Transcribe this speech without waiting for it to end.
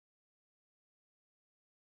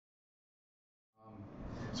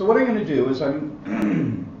So what I'm going to do is I'm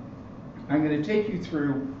going to take you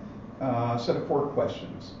through a set of 4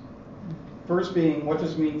 questions. First being, what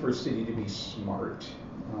does it mean for a city to be smart?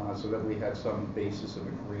 So that we have some basis of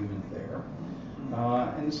agreement there.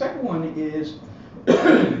 And the second one is,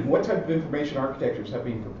 what type of information architectures have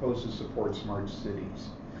been proposed to support smart cities?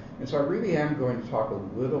 And so I really am going to talk a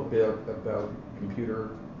little bit about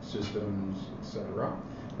computer systems, etc.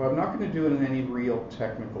 But I'm not going to do it in any real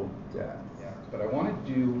technical depth. But I want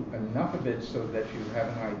to do enough of it so that you have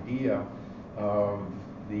an idea of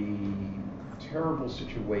the terrible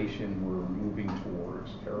situation we're moving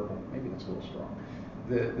towards. Terrible, maybe that's a little strong.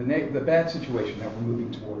 The bad situation that we're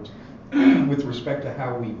moving towards with respect to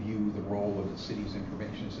how we view the role of the city's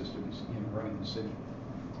information systems in running the city.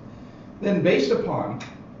 Then based upon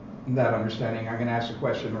that understanding, I'm going to ask a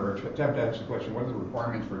question, or attempt to ask a question, what are the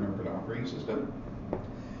requirements for an open operating system?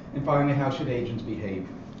 And finally, how should agents behave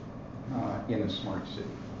in a smart city?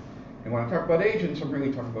 And when I talk about agents, I'm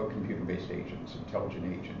really talking about computer-based agents, intelligent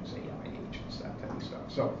agents, AI agents, that type of stuff.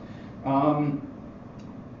 So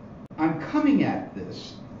I'm coming at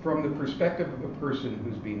this from the perspective of a person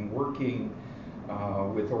who's been working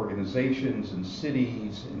with organizations and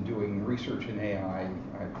cities and doing research in AI.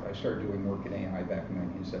 I started doing work in AI back in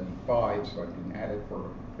 1975, so I've been at it for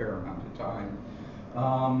a fair amount of time.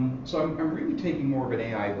 So I'm really taking more of an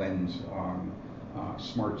AI lens on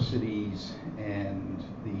smart cities and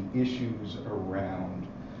the issues around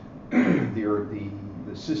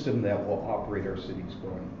the system that will operate our cities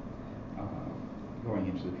going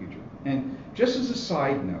into the future. And just as a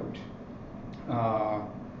side note,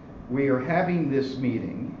 we are having this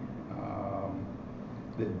meeting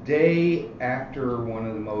the day after one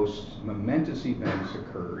of the most momentous events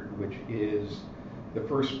occurred, which is the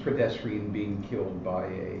first pedestrian being killed by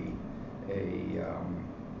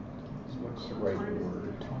what's the right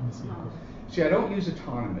word? See, I don't use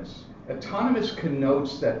autonomous. Autonomous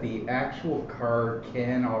connotes that the actual car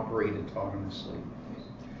can operate autonomously.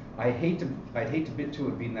 I'd hate to bid to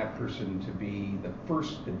it being that person to be the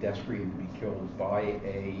first pedestrian to be killed by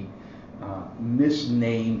a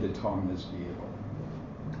misnamed autonomous vehicle.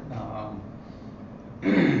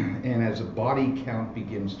 And as a body count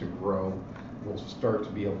begins to grow, we'll start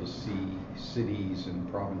to be able to see cities and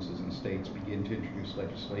provinces and states begin to introduce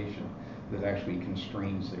legislation that actually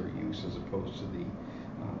constrains their use as opposed to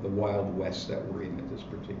the Wild West that we're in at this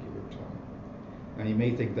particular time. Now you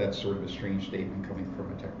may think that's sort of a strange statement coming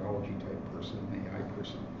from a technology type person, an AI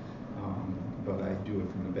person, but I do it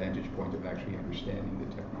from the vantage point of actually understanding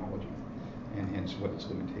the technology and hence what its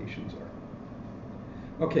limitations are.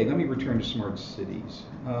 Okay, let me return to smart cities.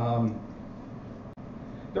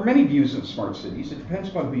 There are many views of smart cities. It depends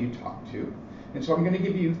upon who you talk to. And so I'm going to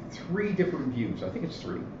give you 3 different views. I think it's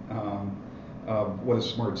 3 of what a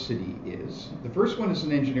smart city is. The first one is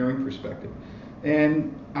an engineering perspective.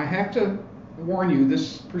 And I have to warn you,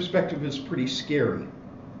 this perspective is pretty scary.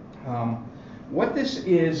 What this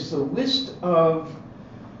is a list of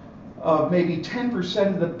maybe 10%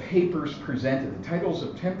 of the papers presented, the titles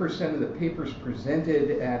of 10% of the papers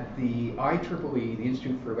presented at the IEEE, the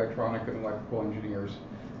Institute for Electronic and Electrical Engineers,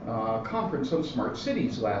 conference on smart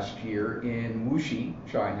cities last year in Wuxi,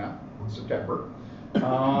 China, September,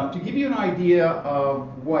 to give you an idea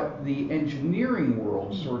of what the engineering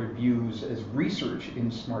world sort of views as research in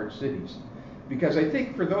smart cities. Because I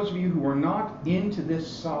think for those of you who are not into this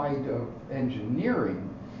side of engineering,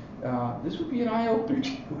 this would be an eye-opener to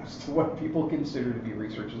you as to what people consider to be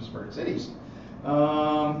research in smart cities.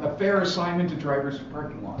 A fair assignment to drivers to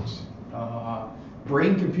parking lots.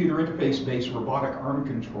 Brain-computer interface-based robotic arm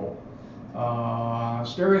control.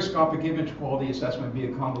 Stereoscopic image quality assessment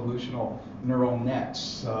via convolutional neural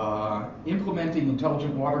nets. Implementing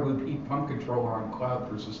intelligent water loop heat pump controller on cloud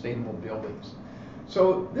for sustainable buildings.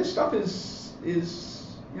 So this stuff is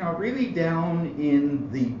really down in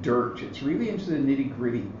the dirt. It's really into the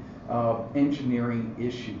nitty-gritty of engineering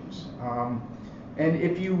issues. And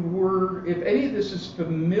if any of this is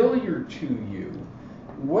familiar to you,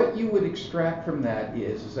 what you would extract from that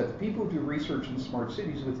is that the people who do research in smart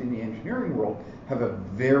cities within the engineering world have a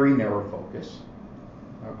very narrow focus,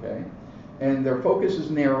 okay? And their focus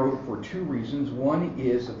is narrow for 2 reasons. One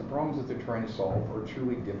is that the problems that they're trying to solve are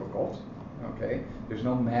truly difficult, okay? There's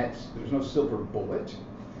no silver bullet.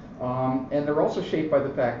 And they're also shaped by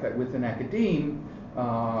the fact that within academia,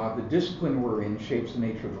 the discipline we're in shapes the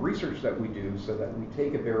nature of the research that we do, so that we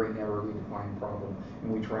take a very narrowly defined problem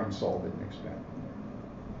and we try and solve it and expand from there.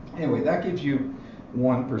 Anyway, that gives you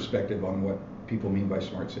one perspective on what people mean by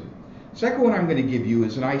smart city. Second one I'm going to give you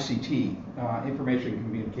is an ICT, information and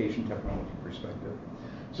communication technology perspective.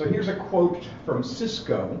 So here's a quote from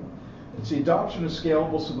Cisco It's the adoption of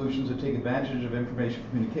scalable solutions that take advantage of information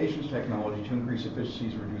communications technology to increase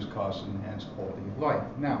efficiencies, reduce costs, and enhance quality of life.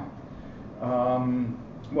 Now,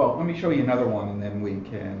 well, let me show you another one, and then we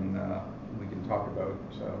can talk about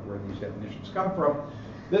where these definitions come from.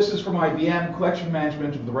 This is from IBM: collection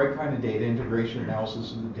management of the right kind of data, integration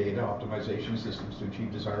analysis of the data, optimization systems to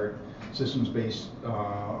achieve desired systems based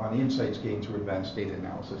on insights gained through advanced data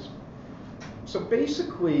analysis. So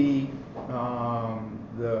basically,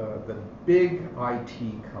 the big IT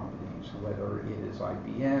companies, whether it is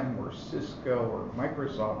IBM or Cisco or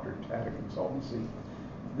Microsoft or Tata Consultancy,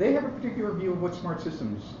 they have a particular view of what smart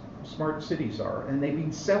cities are, and they've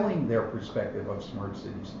been selling their perspective of smart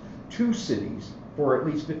cities to cities for at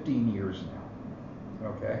least 15 years now.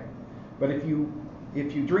 Okay, but if you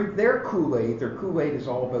drink their Kool-Aid is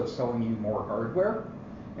all about selling you more hardware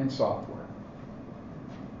and software.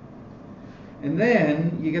 And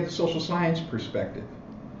then you get the social science perspective.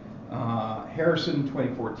 Harrison,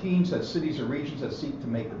 2014, says cities are regions that seek to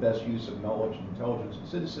make the best use of knowledge and intelligence of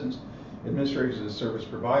citizens, administrators as service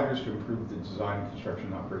providers to improve the design, construction,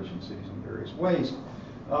 and operation of cities in various ways.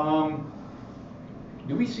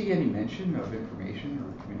 Do we see any mention of information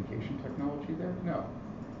or communication technology there? No,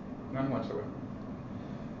 none whatsoever.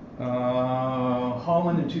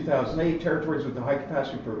 Holland in 2008, territories with the high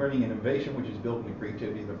capacity for learning and innovation, which is built in the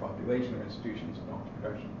creativity of their population, their institutions, and knowledge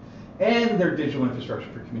production, and their digital infrastructure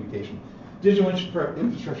for communication. Digital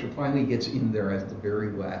infrastructure finally gets in there at the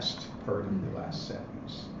very last part of the last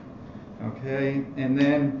sentence. Okay, and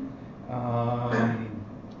then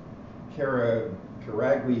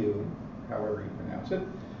Caraglio, however you pronounce it,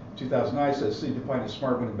 2009 says city defined as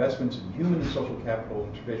smart when investments in human and social capital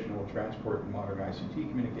and traditional transport and modern ICT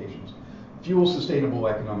communications fuel sustainable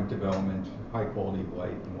economic development, high quality of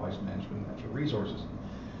life, and wise management of natural resources.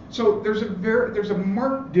 So there's a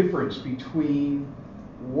marked difference between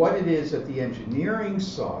what it is at the engineering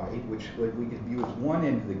side, which we could view as one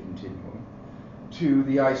end of the continuum, to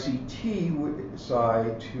the ICT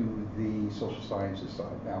side, to the social sciences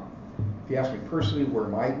side. Now, if you ask me personally where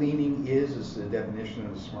my leaning is the definition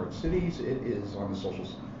of smart cities, it is on the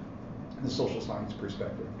social science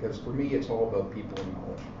perspective. Because for me, it's all about people and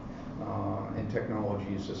knowledge. And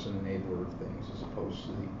technology is just an enabler of things, as opposed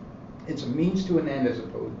to it's a means to an end as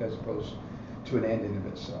opposed to an end in of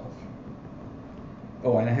itself.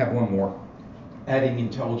 Oh, and I have one more. Adding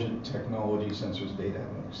intelligent technology, sensors, data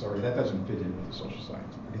analytics. Sorry, that doesn't fit in with the social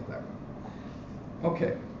science. Forget that one.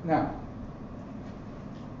 Okay, now,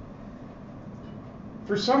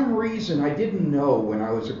 for some reason, I didn't know when I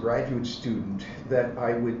was a graduate student that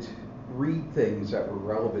I would read things that were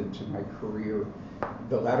relevant to my career,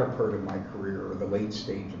 the latter part of my career, or the late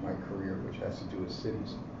stage of my career, which has to do with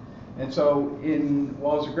cities. And so,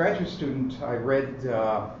 while I was a graduate student, I read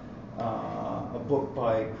a book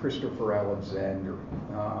by Christopher Alexander.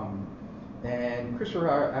 And Christopher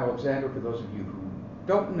Alexander, for those of you who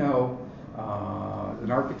don't know,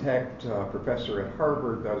 an architect, professor at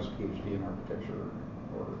Harvard, got his PhD in architecture,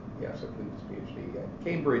 or yes, I believe his PhD at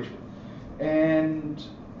Cambridge. And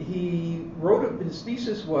his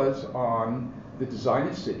thesis was on the design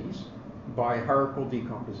of cities by hierarchical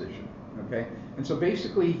decomposition. Okay, and so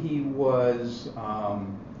basically he was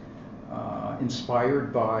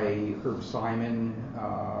inspired by Herb Simon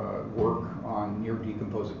work on near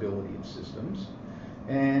decomposability of systems.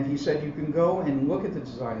 And he said you can go and look at the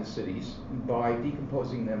design of cities by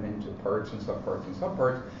decomposing them into parts and subparts and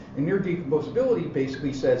subparts. And near decomposability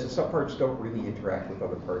basically says the subparts don't really interact with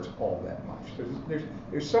other parts all that much.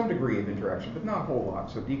 There's some degree of interaction, but not a whole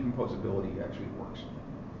lot. So decomposability actually works.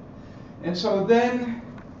 And so then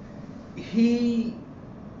he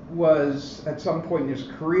was at some point in his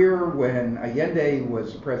career when Allende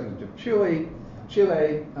was president of Chile.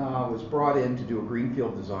 Chile was brought in to do a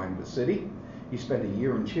greenfield design of the city. He spent a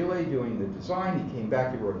year in Chile doing the design. He came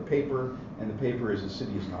back, he wrote a paper, and the paper is "The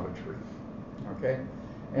City is Not a Tree." Okay?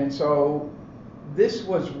 And so this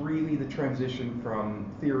was really the transition from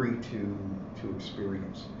theory to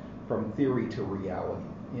experience, from theory to reality,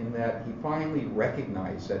 in that he finally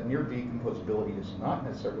recognized that near decomposability does not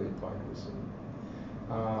necessarily apply to the city.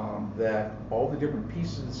 That all the different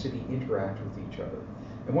pieces of the city interact with each other.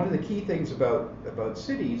 And one of the key things about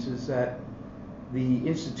cities is that the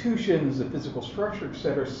institutions, the physical structure, et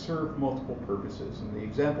cetera, serve multiple purposes. And the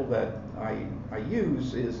example that I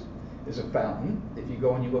use is a fountain. If you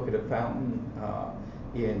go and you look at a fountain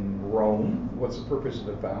in Rome, what's the purpose of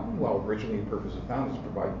the fountain? Well, originally the purpose of the fountain is to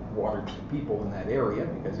provide water to the people in that area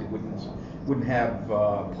because they wouldn't have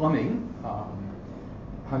plumbing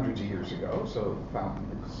hundreds of years ago. So the fountain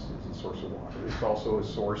is a source of water. It's also a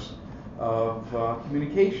source of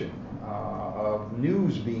communication. of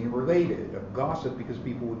news being related, of gossip, because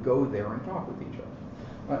people would go there and talk with each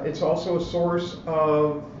other. It's also a source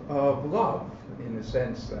of love, in the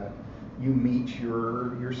sense that you meet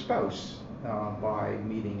your spouse by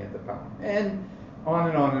meeting at the fountain, and on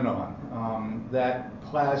and on and on. That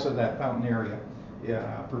plaza, that fountain area,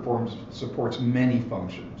 supports many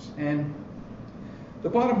functions. And the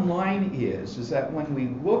bottom line is that when we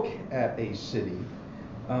look at a city,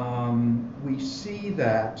 we see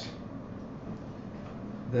that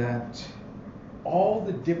all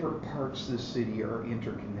the different parts of the city are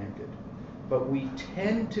interconnected. But we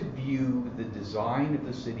tend to view the design of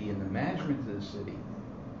the city and the management of the city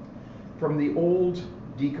from the old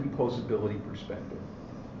decomposability perspective.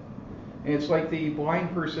 And it's like the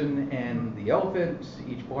blind person and the elephant.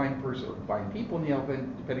 Each blind person, or blind people in the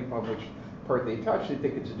elephant, depending upon which part they touch, they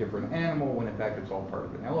think it's a different animal, when in fact it's all part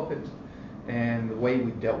of an elephant. And the way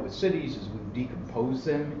we've dealt with cities is we've decomposed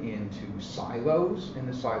them into silos, and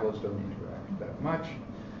the silos don't interact that much.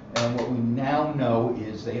 And what we now know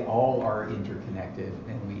is they all are interconnected,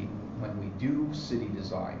 and when we do city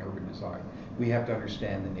design, urban design, we have to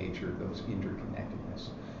understand the nature of those interconnectedness,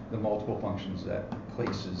 the multiple functions that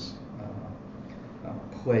places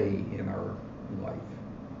play in our life.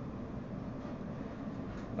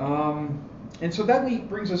 And so that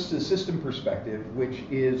brings us to the system perspective, which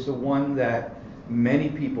is the one that many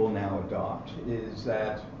people now adopt, is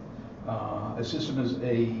that a system is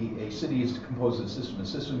a city is composed of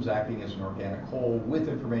systems acting as an organic whole with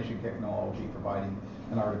information technology providing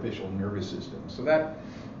an artificial nervous system. So that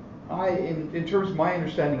in terms of my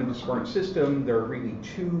understanding of the smart system, there are really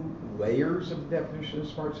two layers of the definition of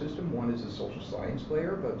smart system. One is the social science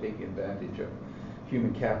layer, about taking advantage of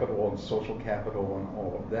human capital and social capital and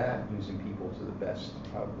all of that, using people to the best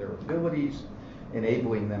of their abilities,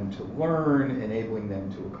 enabling them to learn, enabling them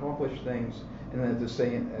to accomplish things. And then at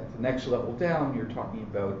the next level down, you're talking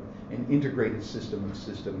about an integrated system of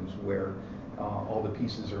systems where all the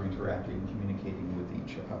pieces are interacting and communicating with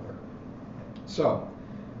each other. So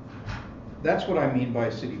that's what I mean by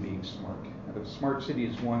a city being smart. A smart city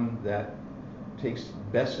is one that takes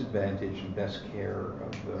best advantage and best care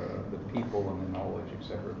of the people and the knowledge,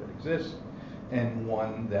 etc., that exists, and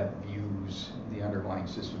one that views the underlying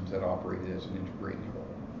systems that operate as an integrated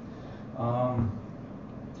whole.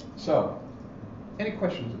 So, any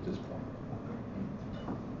questions at this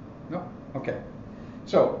point? No? Okay.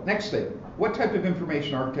 So, next thing. What type of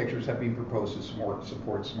information architectures have been proposed to support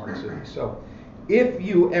smart cities? So, if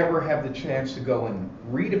you ever have the chance to go and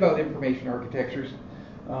read about information architectures,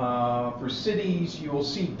 for cities, you will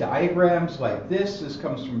see diagrams like this. This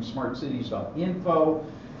comes from smartcities.info.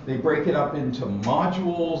 They break it up into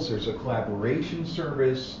modules. There's a collaboration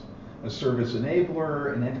service, a service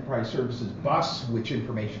enabler, an enterprise services bus, which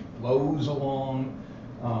information flows along,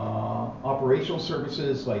 operational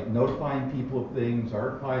services like notifying people of things,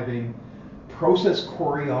 archiving, process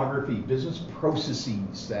choreography, business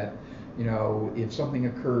processes that, if something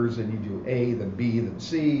occurs and you do A, then B, then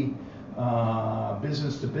C,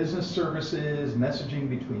 business-to-business services, messaging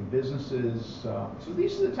between businesses. So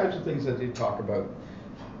these are the types of things that they talk about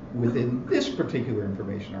within this particular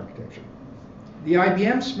information architecture. The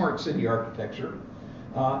IBM Smart City Architecture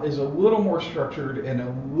is a little more structured and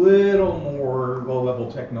a little more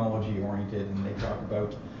low-level technology-oriented, and they talk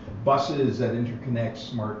about buses that interconnect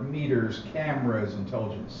smart meters, cameras,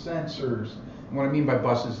 intelligent sensors. And what I mean by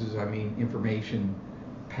buses is I mean information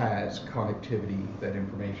paths, connectivity, that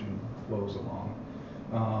information flows along.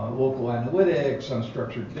 Local analytics,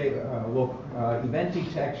 unstructured data, event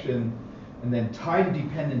detection, and then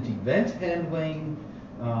time-dependent event handling,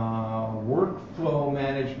 workflow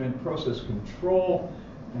management, process control,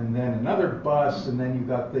 and then another bus, and then you've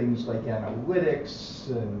got things like analytics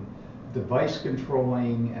and device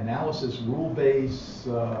controlling, analysis, rule base,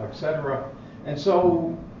 etc. And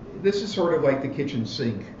so this is sort of like the kitchen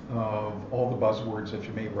sink of all the buzzwords that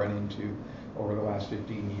you may run into over the last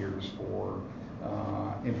 15 years for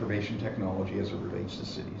information technology as it relates to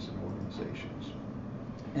cities and organizations.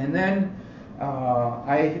 And then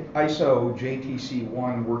ISO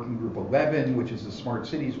JTC1 Working Group 11, which is the Smart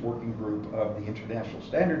Cities Working Group of the International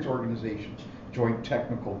Standards Organization Joint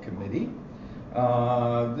Technical Committee.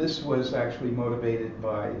 This was actually motivated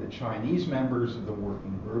by the Chinese members of the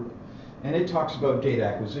working group, and it talks about data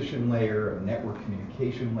acquisition layer, a network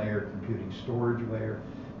communication layer, computing storage layer,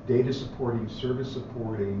 data supporting, service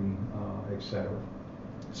supporting, etc.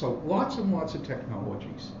 So lots and lots of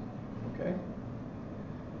technologies, okay?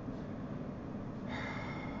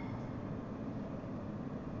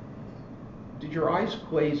 Did your eyes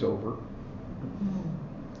glaze over?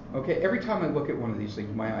 Okay, every time I look at one of these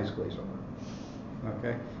things, my eyes glaze over.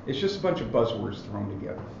 Okay? It's just a bunch of buzzwords thrown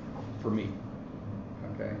together for me.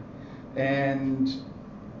 Okay? And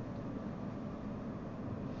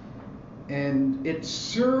it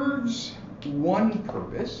serves one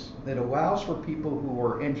purpose that allows for people who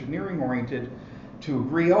are engineering oriented to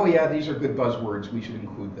agree, oh yeah, these are good buzzwords, we should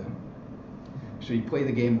include them. So you play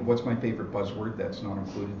the game of what's my favorite buzzword that's not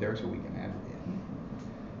included there, so we can add it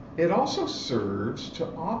in. It also serves to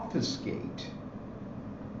obfuscate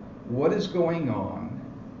what is going on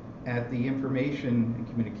at the information and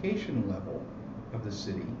communication level of the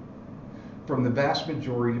city from the vast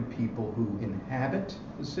majority of people who inhabit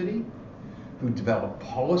the city, who develop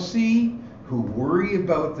policy, who worry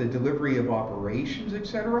about the delivery of operations,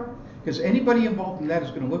 etc. Because anybody involved in that is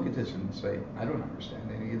going to look at this and say, I don't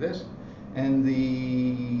understand any of this. And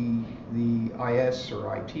the IS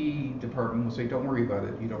or IT department will say, don't worry about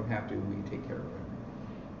it, you don't have to, we take care of it.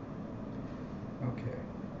 Okay.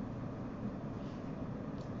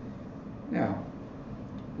 Now,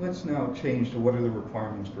 let's now change to what are the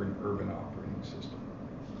requirements for an urban operating system.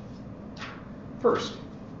 First,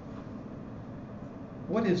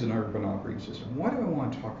 what is an urban operating system? Why do I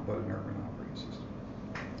want to talk about an urban operating system?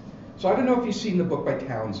 So I don't know if you've seen the book by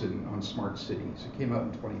Townsend on smart cities. It came out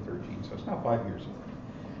in 2013, so it's now 5 years ago.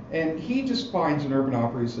 And he defines an urban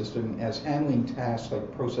operating system as handling tasks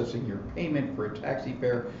like processing your payment for a taxi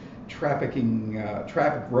fare, traffic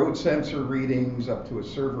road sensor readings up to a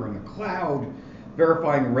server in the cloud,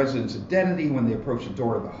 verifying a resident's identity when they approach the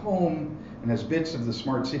door of the home, and as bits of the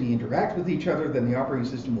smart city interact with each other, then the operating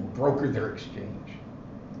system will broker their exchange.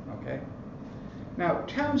 Okay? Now,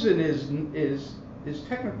 Townsend is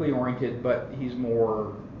technically oriented, but he's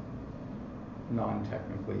more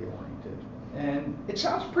non-technically oriented. And it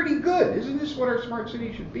sounds pretty good. Isn't this what our smart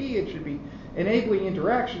city should be? It should be enabling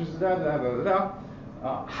interactions, da da da da da.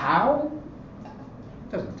 How?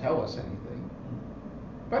 It doesn't tell us anything.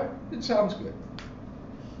 But it sounds good.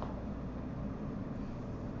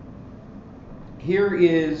 Here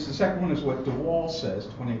is, the second one is what DeWall says,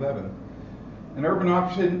 2011. An urban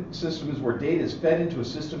operating system is where data is fed into a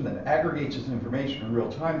system that aggregates its information in real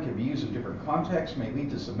time, can be used in different contexts, may lead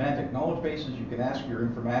to semantic knowledge bases. You can ask your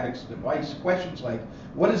informatics device questions like,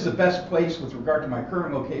 what is the best place with regard to my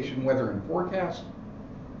current location, weather, and forecast?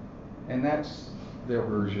 And that's their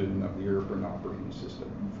version of the urban operating system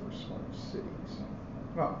for smart cities.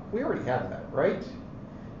 Well, we already have that, right?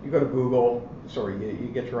 You go to Google, you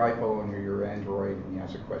get your iPhone or your Android, and you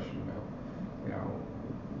ask a question about,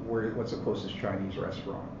 what's the closest Chinese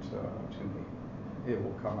restaurant to me? It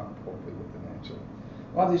will come up hopefully with an answer.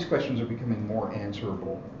 A lot of these questions are becoming more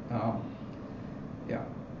answerable.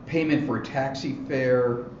 Payment for a taxi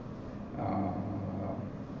fare,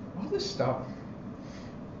 all this stuff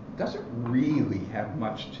doesn't really have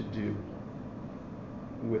much to do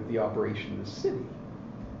with the operation of the city.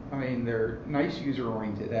 I mean, they're nice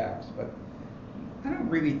user-oriented apps, but I don't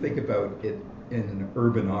really think about it in an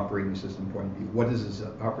urban operating system point of view. What is this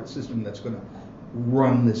operating system that's going to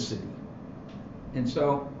run the city? And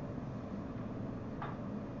so,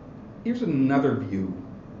 here's another view.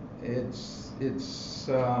 It's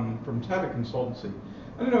from Tata Consultancy.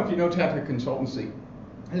 I don't know if you know Tata Consultancy.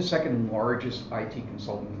 They're the second largest IT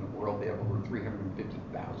consultant in the world. They have over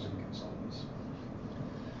 350,000 consultants.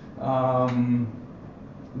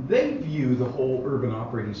 They view the whole urban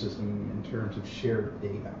operating system in terms of shared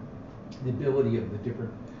data, the ability of the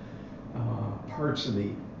different parts of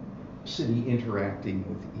the city interacting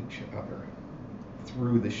with each other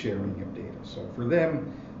through the sharing of data. So for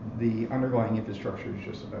them, the underlying infrastructure is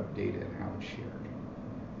just about data and how it's shared.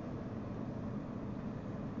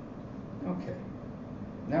 Okay,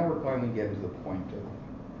 now we're finally getting to the point of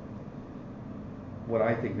what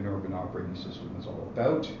I think an urban operating system is all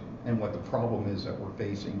about, and what the problem is that we're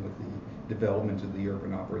facing with the development of the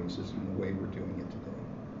urban operating system and the way we're doing it today.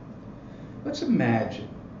 Let's imagine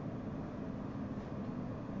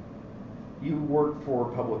you work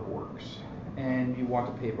for Public Works and you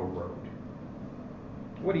want to pave a road.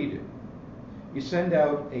 What do? You send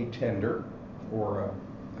out a tender or a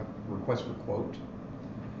request for quote,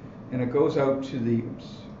 and it goes out to the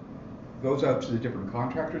different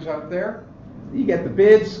contractors out there. You get the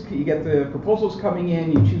bids, you get the proposals coming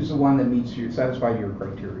in, you choose the one that satisfies your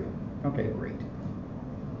criteria. Okay, great.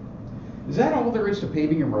 Is that all there is to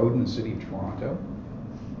paving a road in the city of Toronto?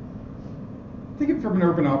 Think of it from an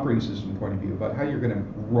urban operating system point of view about how you're going to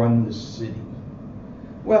run the city.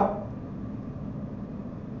 Well,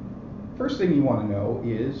 first thing you want to know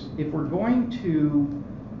is if we're going to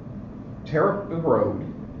tear up the road,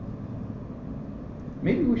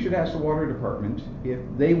 maybe we should ask the water department if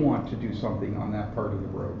they want to do something on that part of the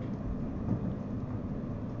road.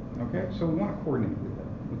 Okay, so we want to coordinate with them,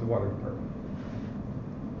 with the water department.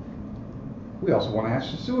 We also want to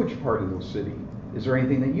ask the sewage part of the city, is there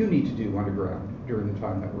anything that you need to do underground during the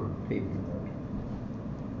time that we're paving the road?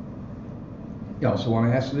 You also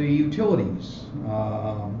want to ask the utilities,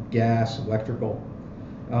 gas, electrical.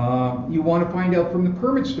 You want to find out from the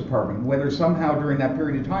permits department whether somehow during that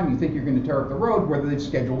period of time you think you're going to tear up the road, whether they've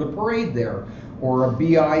scheduled a parade there, or a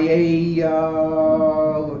BIA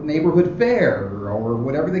neighborhood fair, or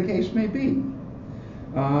whatever the case may be.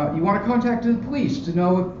 You want to contact the police to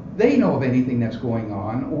know if they know of anything that's going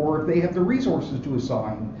on, or if they have the resources to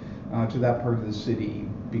assign to that part of the city,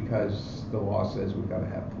 because the law says we've got to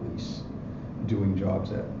have police doing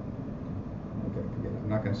jobs at. Okay, forget it. I'm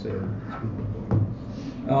not going to say it.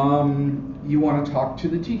 You want to talk to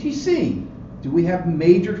the TTC. Do we have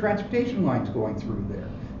major transportation lines going through there?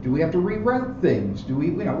 Do we have to reroute things? Do we,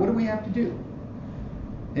 what do we have to do?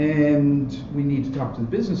 And we need to talk to the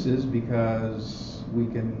businesses, because we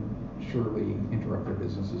can surely interrupt their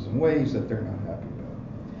businesses in ways that they're not happy about.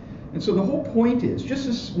 And so the whole point is, just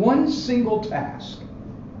this one single task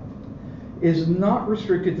is not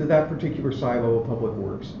restricted to that particular silo of public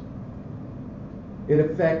works. It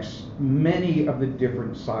affects many of the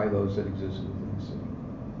different silos that exist within the city.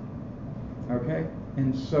 Okay?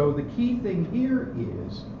 And so the key thing here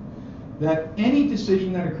is that any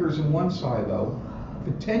decision that occurs in one silo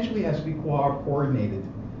potentially has to be coordinated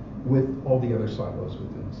with all the other silos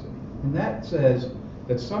within the city. And that says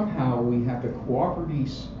that somehow we have to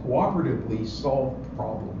cooperatively solve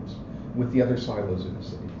problems with the other silos in the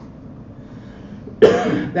city.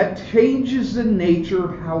 That changes the nature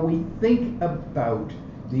of how we think about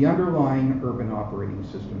the underlying urban operating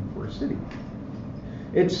system for a city.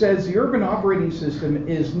 It says the urban operating system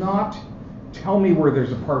is not tell me where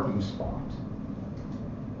there's a parking spot,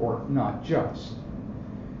 or not just.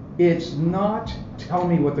 It's not tell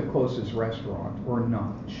me what the closest restaurant, or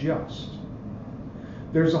not just.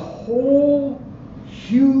 There's a whole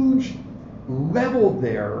huge level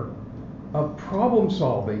there of problem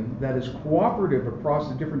solving that is cooperative across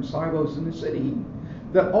the different silos in the city,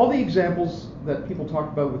 that all the examples that people talk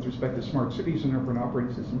about with respect to smart cities and urban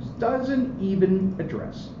operating systems doesn't even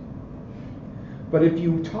address. But if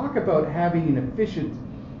you talk about having an efficient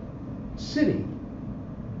city,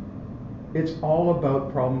 it's all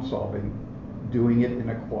about problem solving, doing it in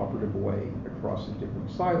a cooperative way across the different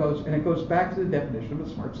silos. And it goes back to the definition of a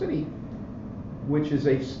smart city, which is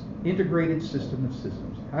a integrated system of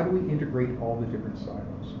systems. How do we integrate all the different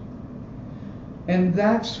silos? And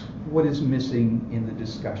that's what is missing in the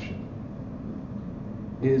discussion,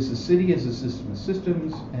 is the city as a system of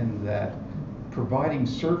systems, and that providing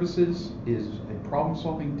services is a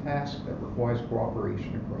problem-solving task that requires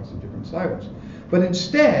cooperation across the different silos. But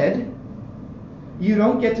instead, you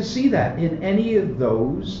don't get to see that in any of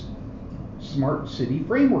those smart city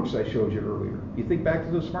frameworks I showed you earlier. You think back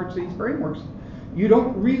to those smart city frameworks, you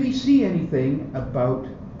don't really see anything about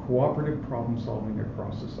cooperative problem solving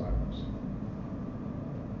across the silos.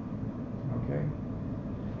 Okay?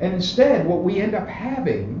 And instead, what we end up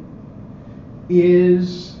having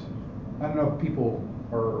is, I don't know if people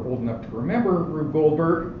are old enough to remember Rube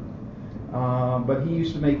Goldberg, but he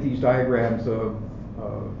used to make these diagrams of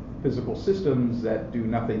physical systems that do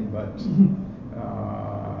nothing but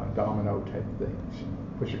domino type things,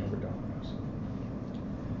 pushing over dominoes.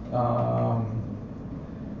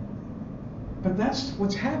 But that's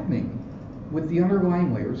what's happening with the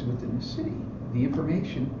underlying layers within the city. The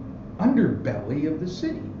information underbelly of the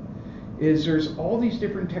city is there's all these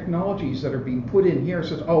different technologies that are being put in here.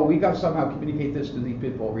 Says, oh, we got to somehow communicate this to these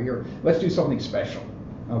people over here. Let's do something special.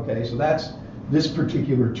 Okay, so that's this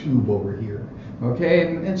particular tube over here.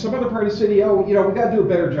 Okay, and some other part of the city, oh, we got to do a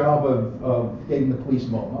better job of getting the police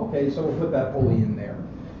mobile. Okay, so we'll put that pulley in there.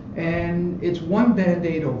 And it's one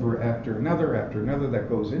band-aid after another that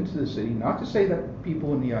goes into the city. Not to say that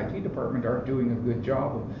people in the IT department aren't doing a good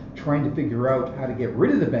job of trying to figure out how to get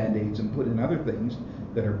rid of the band-aids and put in other things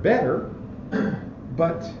that are better,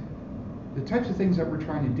 but the types of things that we're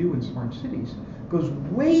trying to do in smart cities goes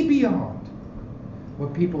way beyond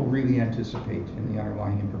what people really anticipate in the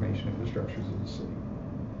underlying information infrastructures of the city.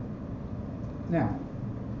 Now,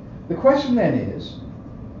 the question then is,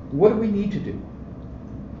 what do we need to do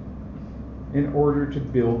in order to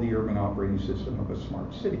build the urban operating system of a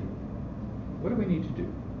smart city? What do we need to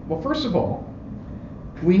do? Well, first of all,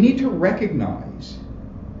 we need to recognize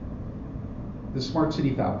the smart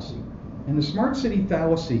city fallacy. And the smart city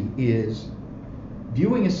fallacy is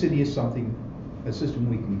viewing a city as a system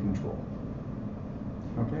we can control.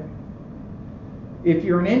 Okay? If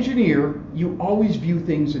you're an engineer, you always view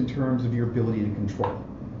things in terms of your ability to control.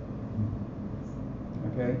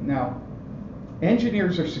 Okay? Okay, now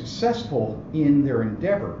engineers are successful in their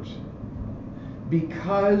endeavors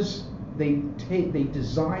because they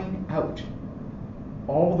design out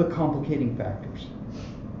all the complicating factors.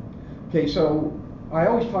 Okay, so I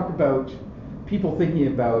always talk about people thinking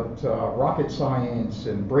about rocket science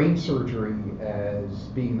and brain surgery as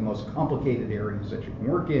being the most complicated areas that you can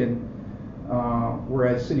work in,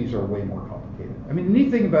 whereas cities are way more complicated. I mean, the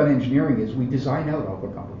neat thing about engineering is we design out all the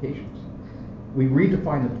complications. We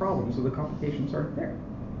redefine the problem so the complications aren't there,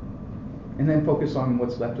 and then focus on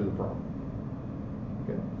what's left of the problem.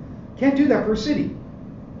 Okay. Can't do that for a city.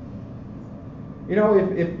 You know,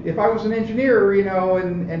 if I was an engineer, you know,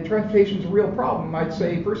 and transportation's a real problem, I'd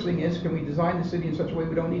say first thing is, can we design the city in such a way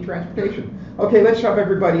we don't need transportation? Okay, let's shove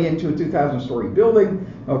everybody into a 2,000-story building,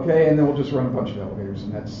 okay, and then we'll just run a bunch of elevators,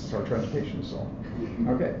 and that's our transportation solved.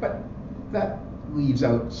 Okay, but that leaves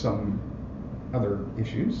out some other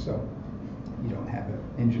issues, so you don't have an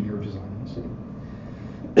engineer designing the city,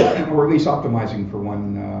 or at least optimizing for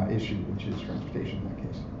one issue, which is transportation in that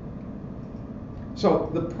case. So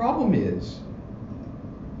the problem is,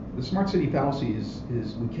 the smart city fallacy is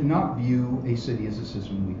we cannot view a city as a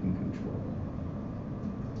system we can control.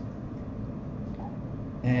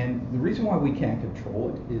 And the reason why we can't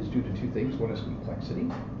control it is due to two things. One is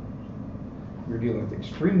complexity. We're dealing with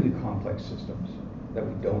extremely complex systems that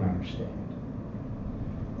we don't understand.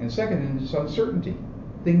 And second is uncertainty.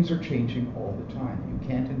 Things are changing all the time. You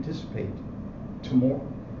can't anticipate tomorrow.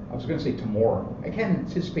 I was going to say tomorrow. I can't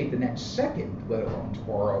anticipate the next second, let alone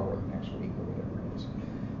tomorrow or the next week or whatever it is,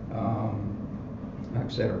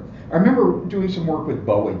 etc. I remember doing some work with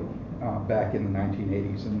Boeing back in the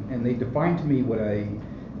 1980s, and they defined to me what a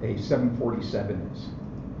 747 is.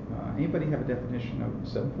 Anybody have a definition of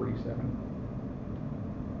 747?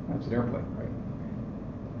 That's an airplane, right?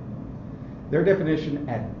 Their definition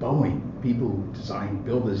at Boeing, people who design and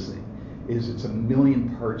build this thing, is it's 1 million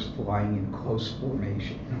parts flying in close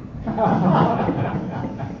formation.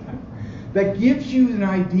 That gives you an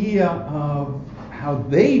idea of how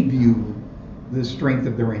they view the strength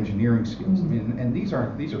of their engineering skills. I mean, and these are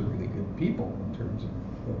really good people in terms of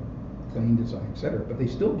plane design, et cetera, but they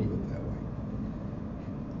still view it that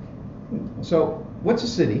way. So, what's a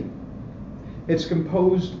city? It's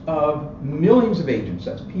composed of millions of agents,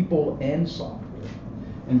 that's people and software,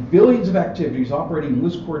 and billions of activities operating in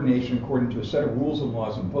loose coordination according to a set of rules and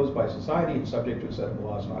laws imposed by society and subject to a set of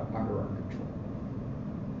laws not under our control.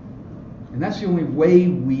 And that's the only way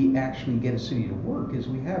we actually get a city to work, is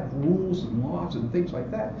we have rules and laws and things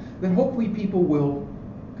like that hopefully people will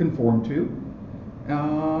conform to.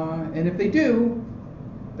 And if they do,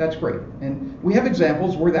 that's great. And we have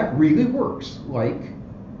examples where that really works, like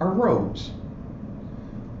our roads.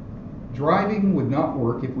 Driving would not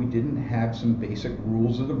work if we didn't have some basic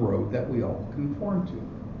rules of the road that we all conform to.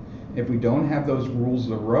 If we don't have those rules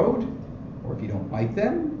of the road, or if you don't like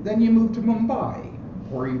them, then you move to Mumbai.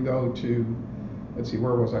 Or you go to, let's see,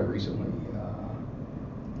 where was I recently?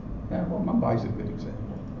 Well, Mumbai's a good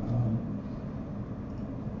example.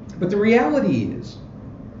 But the reality is,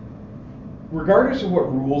 regardless of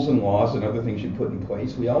what rules and laws and other things you put in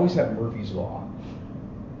place, we always have Murphy's Law,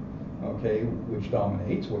 okay, which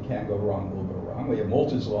dominates. What can go wrong will go wrong. We have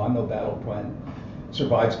Moulton's Law, no battle plan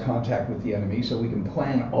survives contact with the enemy, so we can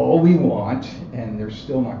plan all we want, and they're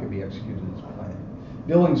still not going to be executed as planned.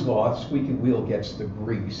 Billings Law, squeaky wheel gets the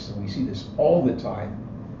grease, and we see this all the time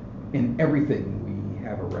in everything we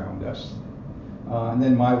have around us. And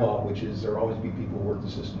then my law, which is there'll always be people who work the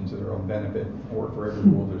systems to their own benefit, or for every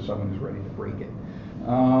rule there's someone who's ready to break it.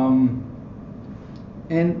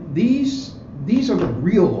 And these are the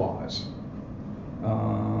real laws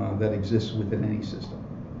that exist within any system.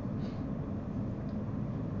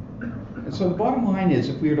 And so the bottom line is,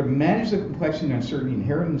 if we are to manage the complexity and uncertainty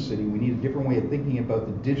inherent in the city, we need a different way of thinking about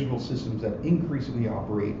the digital systems that increasingly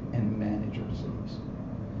operate and manage our cities.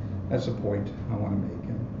 That's the point I want to make.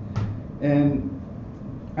 And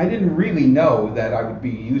I didn't really know that I would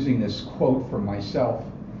be using this quote from myself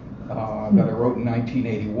that I wrote in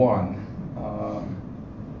 1981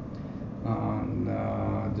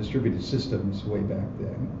 on distributed systems way back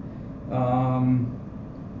then.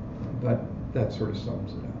 But that sort of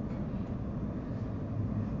sums it up.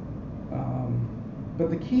 But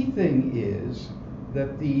the key thing is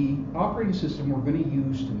that the operating system we're going to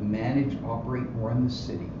use to manage, operate, and run the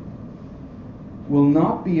city will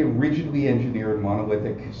not be a rigidly engineered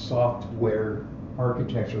monolithic software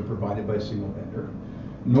architecture provided by a single vendor,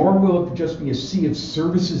 nor will it just be a sea of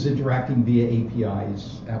services interacting via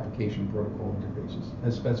APIs, application protocol interfaces,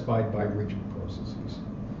 as specified by rigid processes.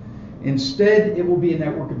 Instead, it will be a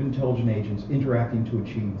network of intelligent agents interacting to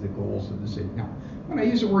achieve the goals of the city. Now, When I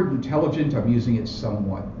use the word intelligent, I'm using it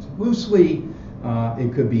somewhat loosely.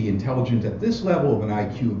 It could be intelligent at this level of an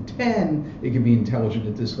IQ of 10. It could be intelligent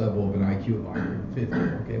at this level of an IQ of 150.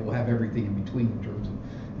 Okay, we'll have everything in between in terms of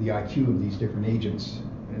the IQ of these different agents.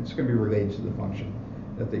 And it's going to be related to the function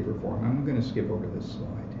that they perform. I'm going to skip over this slide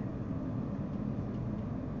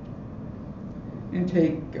and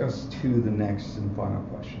take us to the next and final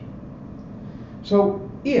question. So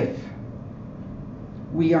if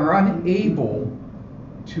we are unable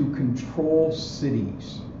to control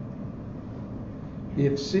cities,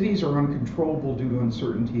 if cities are uncontrollable due to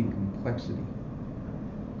uncertainty and complexity,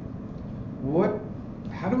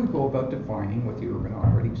 how do we go about defining what the urban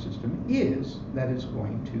operating system is that is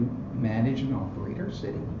going to manage and operate our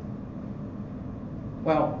city?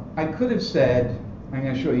 Well, I could have said, I'm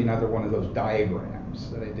going to show you another one of those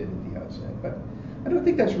diagrams that I did at the outset, but I don't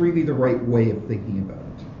think that's really the right way of thinking about it.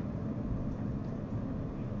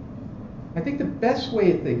 I think the best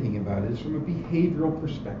way of thinking about it is from a behavioral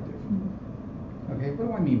perspective. Okay, what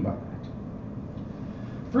do I mean by that?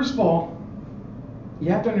 First of all, you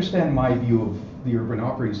have to understand my view of the urban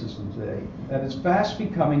operating system today, that it's fast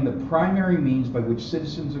becoming the primary means by which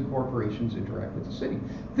citizens and corporations interact with the city.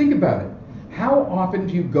 Think about it. How often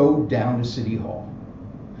do you go down to City Hall?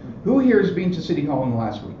 Who here has been to City Hall in the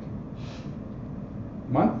last week?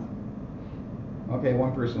 Month? Okay,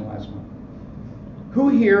 one person last month. Who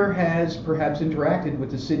here has perhaps interacted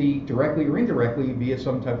with the city directly or indirectly via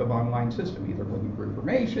some type of online system, either looking for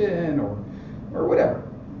information or whatever?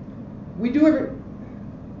 We do every.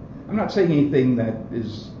 I'm not saying anything that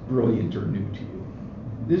is brilliant or new to you.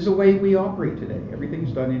 This is the way we operate today.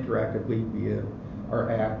 Everything's done interactively via our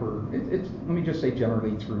app, or it's let me just say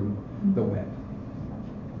generally through the web.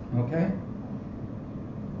 Okay?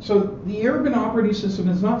 So the urban operating system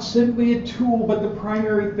is not simply a tool, but the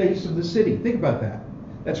primary face of the city. Think about that.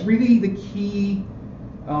 That's really the key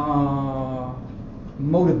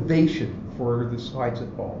motivation for the slides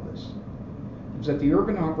that follow this. Is that the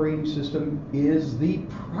urban operating system is the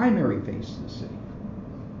primary face of the city.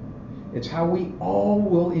 It's how we all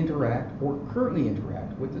will interact or currently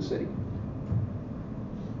interact with the city.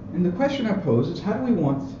 And the question I pose is, how do we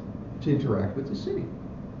want to interact with the city?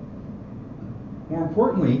 More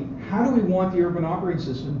importantly, how do we want the urban operating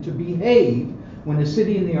system to behave when the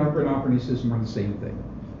city and the urban operating system are the same thing?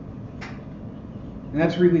 And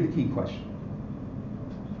that's really the key question.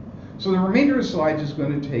 So the remainder of the slides is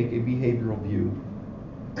going to take a behavioral view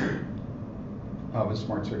of a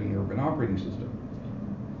smart city and urban operating system.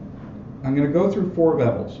 I'm going to go through 4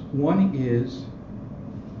 levels. One is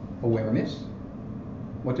awareness.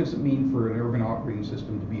 What does it mean for an urban operating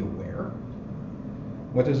system to be aware?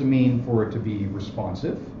 What does it mean for it to be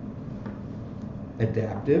responsive,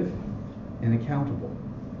 adaptive, and accountable?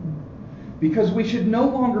 Because we should no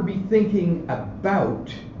longer be thinking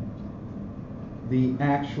about the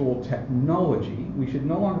actual technology. We should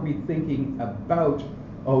no longer be thinking about,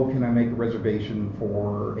 oh, can I make a reservation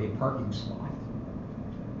for a parking spot?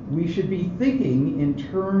 We should be thinking in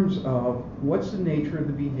terms of what's the nature of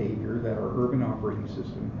the behavior that our urban operating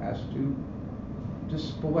system has to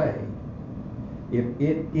display if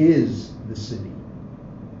it is the city,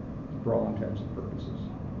 for all intents and purposes.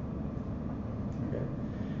 Okay.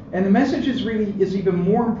 And the message is even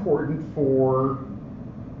more important for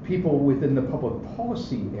people within the public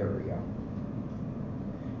policy area,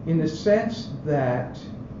 in the sense that,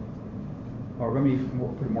 or let me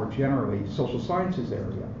put it more generally, social sciences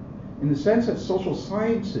area, in the sense that social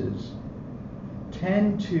sciences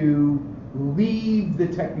tend to leave the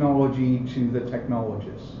technology to the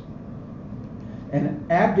technologists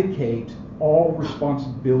and abdicate all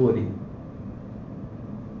responsibility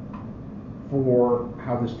for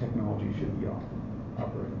how this technology should be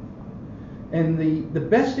operating. And the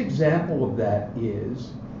best example of that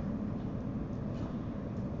is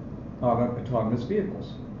autonomous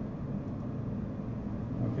vehicles.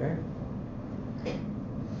 Okay?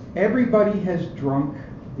 Everybody has drunk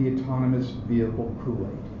the autonomous vehicle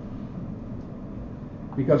Kool-Aid,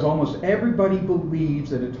 because almost everybody believes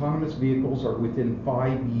that autonomous vehicles are within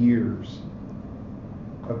 5 years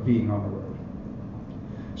of being on the road.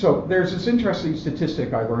 So there's this interesting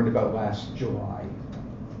statistic I learned about last July.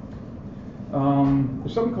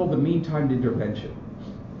 There's something called the mean time to intervention.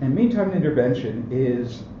 And mean time to intervention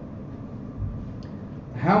is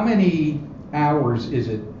how many hours is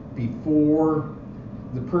it before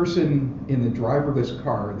the person in the driverless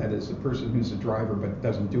car, that is the person who's the driver but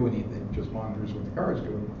doesn't do anything, just monitors what the car is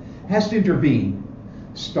doing, has to intervene,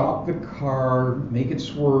 stop the car, make it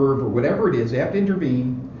swerve, or whatever it is. They have to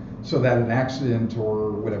intervene so that an accident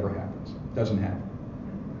or whatever happens doesn't happen.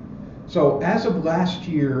 So as of last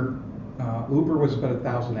year, Uber was about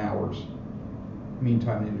 1,000 hours mean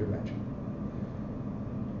time to intervention.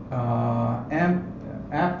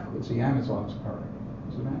 Let's see, Amazon's car.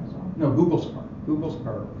 Is it Amazon? No, Google's car. Google's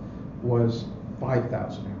car was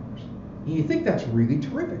 5,000 hours. And you think that's really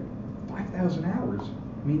terrific. 5,000 hours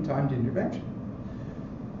mean time to intervention.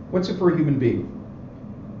 What's it for a human being?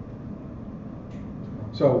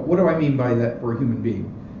 So what do I mean by that for a human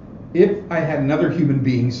being? If I had another human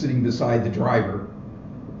being sitting beside the driver,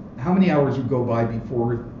 how many hours would go by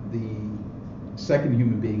before the second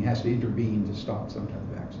human being has to intervene to stop some type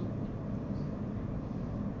of accident?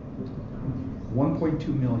 1.2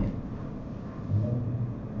 million.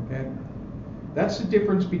 Okay? That's the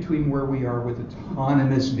difference between where we are with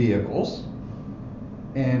autonomous vehicles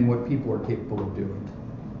and what people are capable of doing.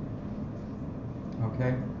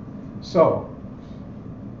 Okay? So,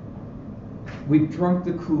 we've drunk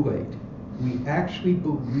the Kool-Aid. We actually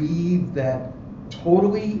believe that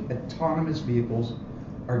totally autonomous vehicles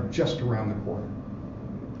are just around the corner.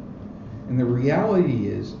 And the reality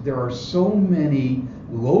is there are so many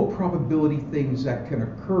low probability things that can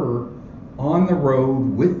occur on the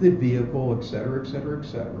road with the vehicle, et cetera, et cetera, et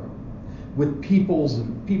cetera, with people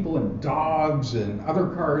and dogs and other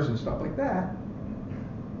cars and stuff like that,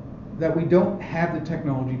 that we don't have the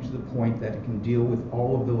technology to the point that it can deal with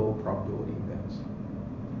all of the low probability events.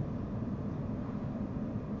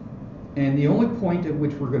 And the only point at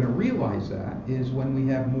which we're going to realize that is when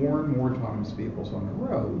we have more and more autonomous vehicles on the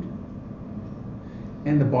road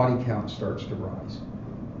and the body count starts to rise.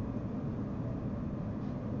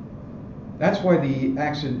 That's why the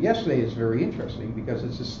accident yesterday is very interesting, because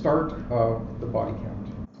it's the start of the body count.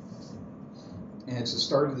 And it's the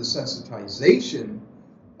start of the sensitization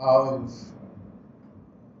of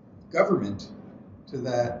government to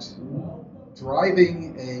that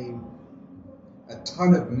driving a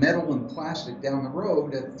ton of metal and plastic down the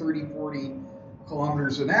road at 30, 40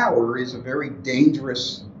 kilometers an hour is a very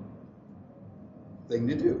dangerous thing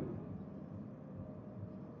to do.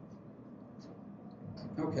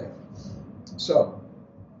 Okay, so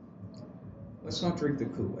let's not drink the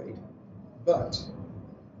Kool-Aid, but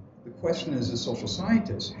the question is, as social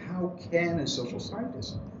scientists, how can a social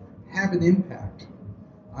scientist have an impact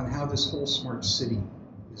on how this whole smart city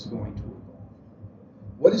is going to evolve?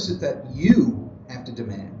 What is it that you have to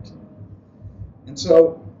demand? And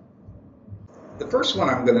so the first one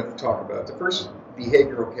I'm going to talk about, the first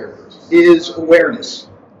behavioral characteristic, is awareness.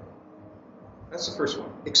 That's the first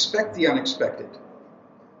one. Expect the unexpected.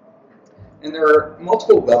 And there are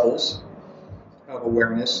multiple levels of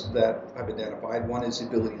awareness that I've identified. One is the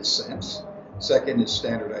ability to sense. Second is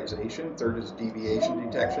standardization. Third is deviation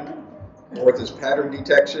detection. Fourth is pattern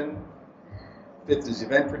detection. Fifth is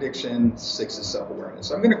event prediction. Sixth is self-awareness.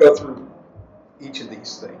 I'm going to go through each of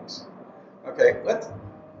these things. Okay,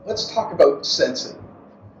 let's talk about sensing.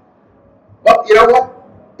 Well, you know what?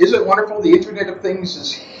 Isn't it wonderful? The Internet of Things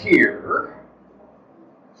is here.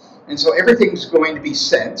 And so everything's going to be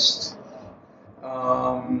sensed.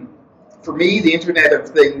 For me, the Internet of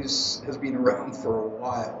Things has been around for a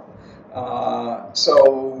while.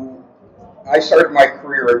 So I started my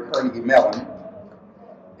career at Carnegie Mellon.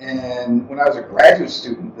 And when I was a graduate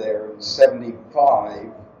student there in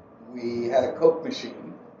 75, we had a Coke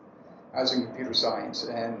machine. I was in computer science,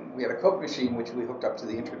 and we had a Coke machine which we hooked up to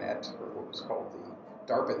the internet, or what was called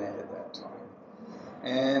the DARPANET at that time.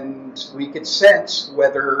 And we could sense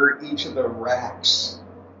whether each of the racks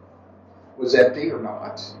was empty or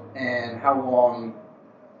not, and how long,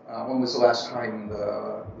 when was the last time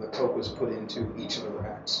the Coke was put into each of the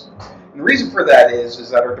racks. And the reason for that is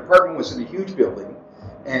that our department was in a huge building,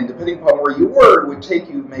 and depending upon where you were, it would take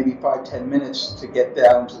you maybe 5-10 minutes to get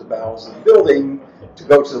down to the bowels of the building to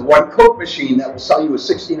go to the one Coke machine that will sell you a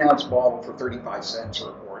 16-ounce bottle for 35 cents or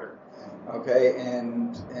a quarter. Okay,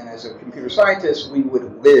 and as a computer scientist, we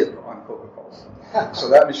would live on Coca-Cola. So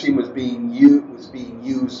that machine was being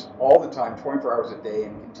used all the time, 24 hours a day,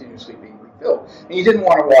 and continuously being refilled. And you didn't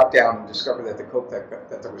want to walk down and discover that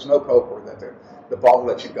that there was no Coke, or that the bottle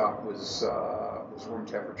that you got was room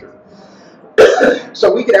temperature.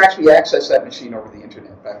 So we could actually access that machine over the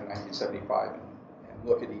internet back in 1975 and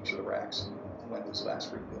look at each of the racks and when it was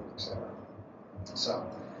last refilled, etc. So,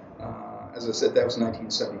 as I said, that was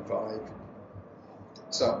 1975.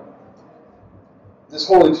 So, this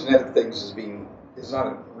whole Internet of Things is not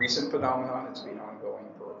a recent phenomenon. It's been ongoing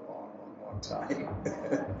for a long, long, long time.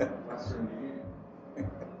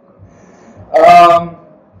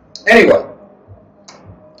 Anyway,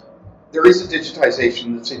 there is a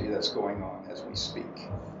digitization of the city that's going on as we speak.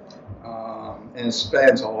 And it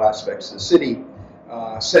spans all aspects of the city.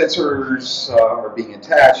 Sensors are being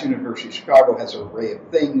attached. University of Chicago has an array of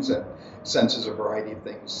things that senses a variety of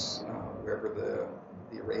things wherever the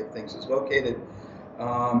array of things is located.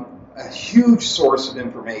 A huge source of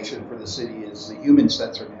information for the city is the human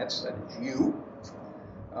sensor nets, that is you,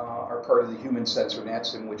 are part of the human sensor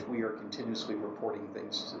nets in which we are continuously reporting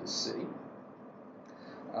things to the city.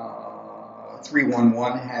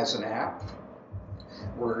 311 has an app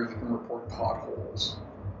where you can report potholes,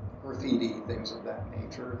 graffiti, things of that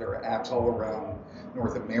nature. There are apps all around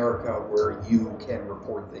North America where you can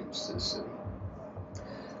report things to the city.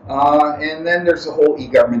 And then there's the whole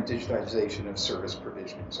e-government digitization of service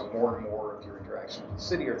provisioning. So more and more of your interactions with the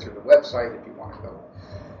city are through the website. If you want to go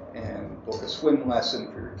and book a swim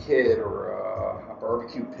lesson for your kid or a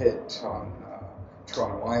barbecue pit on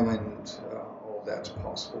Toronto Island, all of that's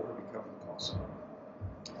possible or becoming possible.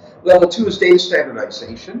 Level 2 is data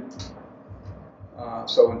standardization.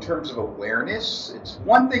 So in terms of awareness, it's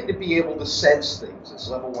one thing to be able to sense things. It's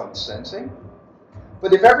level 1 sensing.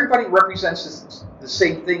 But if everybody represents the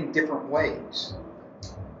same thing different ways,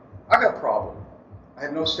 I've got a problem. I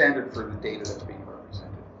have no standard for the data that's being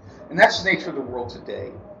represented. And that's the nature of the world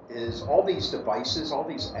today, is all these devices, all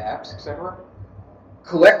these apps, etc.,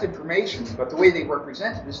 collect information, but the way they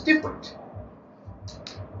represent it is different.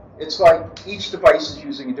 It's like each device is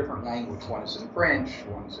using a different language. One is in French,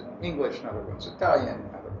 one's in English, another one's Italian,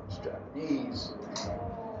 another one's Japanese.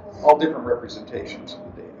 All different representations of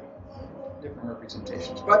the data. Different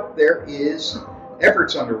representations. But there is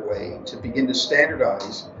efforts underway to begin to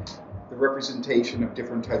standardize the representation of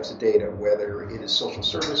different types of data, whether it is social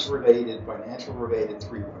service related, financial related,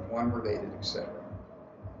 311 related, etc.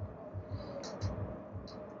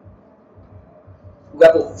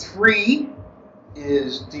 Level 3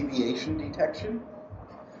 is deviation detection.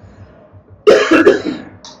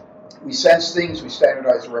 We sense things, we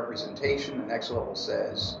standardize the representation. The next level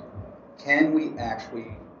says, can we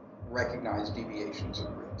actually recognize deviations in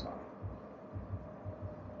real time?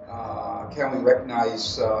 Can we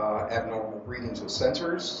recognize abnormal readings with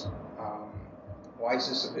sensors? Why is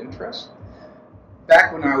this of interest?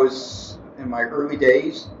 Back when I was in my early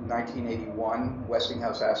days, in 1981,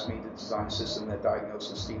 Westinghouse asked me to design a system that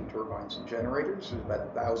diagnoses steam turbines and generators. There's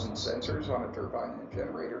about 1,000 sensors on a turbine and a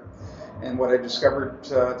generator. And what I discovered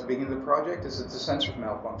at the beginning of the project is that the sensors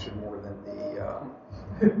malfunction more than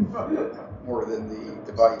the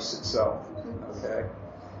device itself. Okay,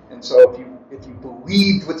 and so if you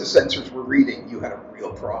believed what the sensors were reading, you had a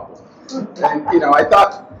real problem. And I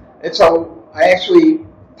thought, and so I actually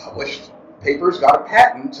published papers, got a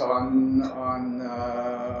patent on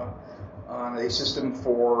a system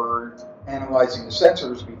for analyzing the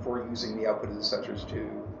sensors before using the output of the sensors to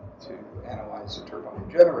analyze the turbine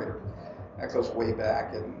and generator. That goes way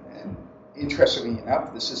back, and interestingly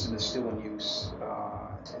enough, the system is still in use.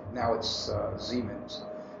 Now it's Siemens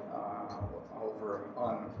over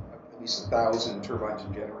on at least 1,000 turbines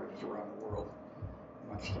and generators around the world,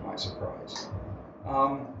 much to my surprise.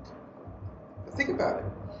 But think about it.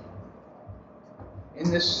 In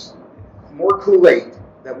this more Kool-Aid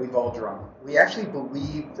that we've all drunk, we actually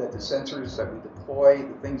believe that the sensors that we deploy,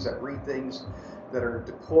 the things that read things that are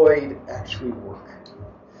deployed, actually work.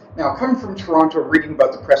 Now, coming from Toronto, reading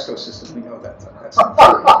about the Presto system, we know that's not true.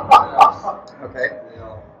 Okay?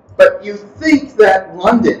 Yeah. But you think that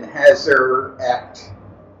London has their act,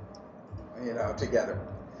 together.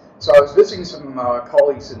 So I was visiting some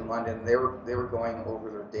colleagues in London. They were going over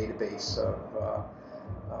their database of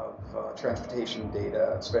transportation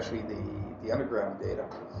data, especially the underground data.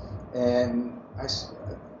 And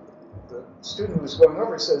the student who was going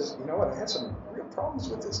over says, you know what, I had some real problems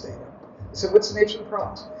with this data. I said, what's the nature of the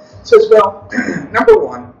problems? He says, well, number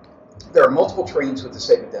one, there are multiple trains with the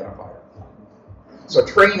same identifier. So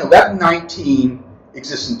train 1119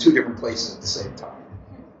 exists in 2 different places at the same time.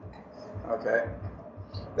 Okay?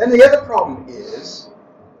 Then the other problem is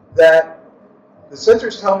that the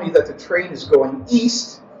sensors tell me that the train is going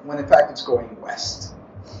east when in fact it's going west.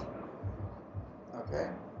 Okay?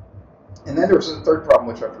 And then there was a third problem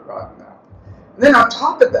which I've forgotten now. And then on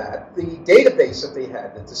top of that, the database that they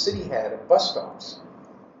had, that the city had of bus stops,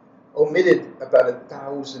 omitted about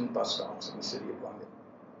 1,000 bus stops in the city of London.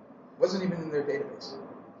 It wasn't even in their database.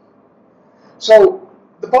 So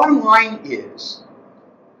the bottom line is,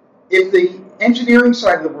 if the engineering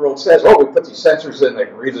side of the world says, oh, we put these sensors in, they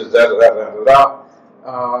can read it,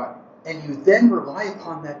 and you then rely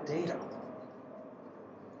upon that data,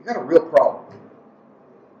 you got a real problem.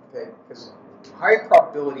 Okay? Because high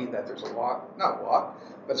probability that there's not a lot,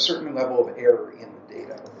 but a certain level of error in the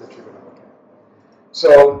data that you're going to look at.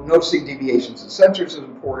 So noticing deviations in sensors is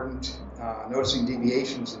important. Noticing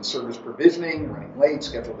deviations in service provisioning, running late,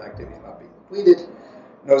 scheduled activities not being completed.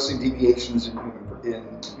 Noticing deviations in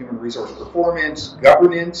human resource performance,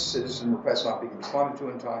 governance, citizen requests not being responded to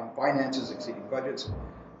in time, finances exceeding budgets.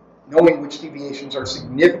 Knowing which deviations are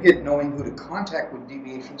significant, knowing who to contact when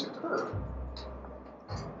deviations occur,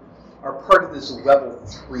 are part of this level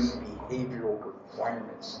 3 behavioral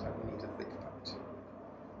requirements that we need to think about.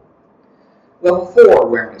 Level 4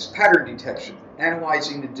 awareness, pattern detection,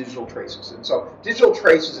 analyzing the digital traces. And so digital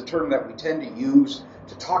trace is a term that we tend to use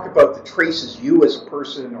to talk about the traces you as a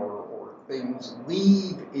person or things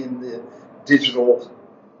leave in the digital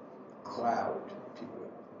cloud, if you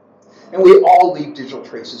will. And we all leave digital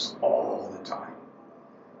traces all the time.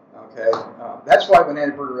 Okay, that's why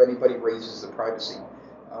whenever anybody raises the privacy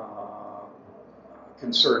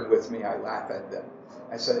concern with me, I laugh at them.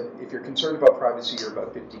 I said, if you're concerned about privacy, you're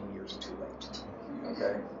about 15 years too late.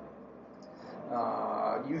 Okay.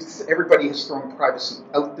 Everybody has thrown privacy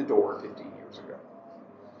out the door 15 years ago.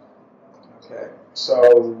 Okay,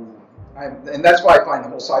 so, and that's why I find the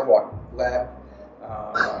whole Sidewalk Lab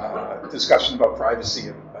discussion about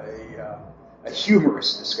privacy a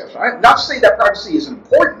humorous discussion. Not to say that privacy isn't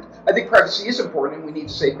important. I think privacy is important, and we need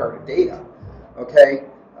to safeguard the data. Okay,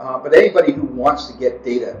 but anybody who wants to get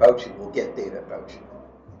data about you will get data about you.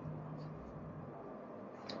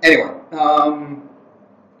 Anyway.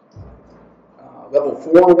 Level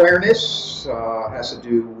 4 awareness has to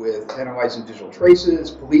do with analyzing digital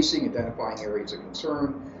traces, policing, identifying areas of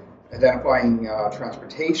concern, identifying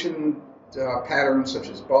transportation patterns such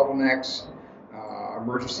as bottlenecks,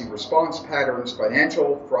 emergency response patterns,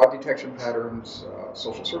 financial fraud detection patterns,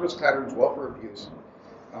 social service patterns, welfare abuse.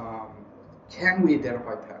 Can we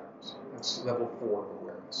identify patterns? That's level 4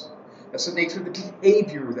 awareness. That's the nature of the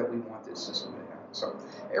behavior that we want this system to have. So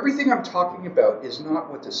everything I'm talking about is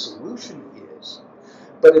not what the solution is,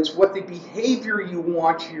 but it's what the behavior you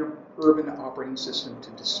want your urban operating system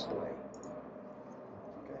to display.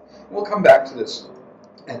 Okay. We'll come back to this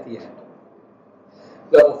at the end.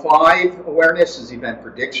 Level 5 awareness is event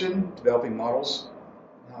prediction, developing models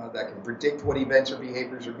that can predict what events or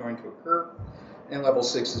behaviors are going to occur. And level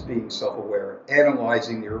 6 is being self-aware,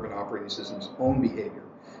 analyzing the urban operating system's own behavior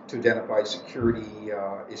to identify security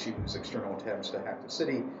issues, external attempts to hack the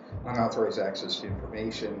city, unauthorized access to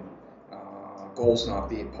information, goals not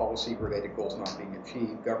being, policy-related goals not being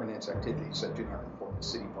achieved, governance activities that do not conform to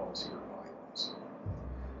city policy or bylaws.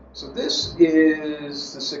 So this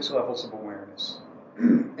is the 6 levels of awareness.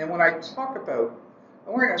 And when I talk about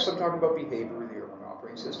awareness, I'm talking about behavior in the urban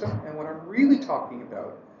operating system. And what I'm really talking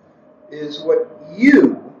about is what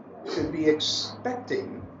you should be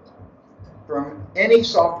expecting from any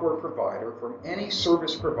software provider, from any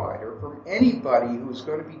service provider, from anybody who's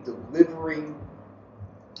going to be delivering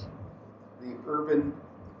the urban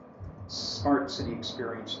smart city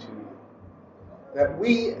experience to you. That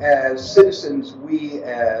we as citizens, we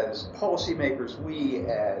as policymakers, we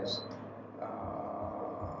as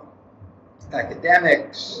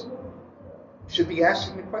academics should be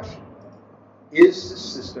asking the question, is the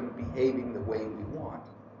system behaving the way we want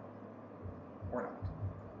or not?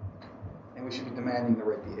 And we should be demanding the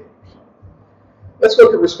right behaviors. Let's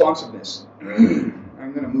look at responsiveness.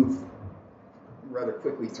 I'm going to move rather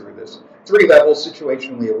quickly through this. 3 levels: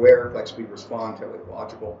 situationally aware, flexibly respond,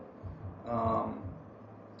 teleological.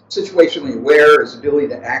 Situationally aware is the ability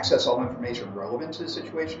to access all information relevant to the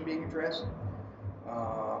situation being addressed.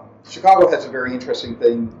 Chicago has a very interesting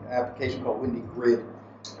application called Windy Grid,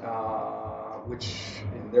 which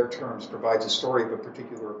in their terms provides a story of a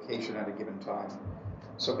particular location at a given time.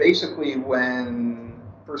 So basically when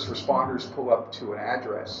first responders pull up to an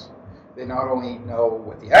address, they not only know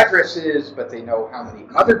what the address is, but they know how many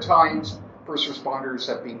other times first responders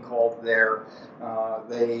have been called there.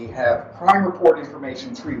 They have crime report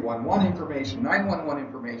information, 311 information, 911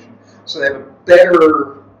 information, so they have a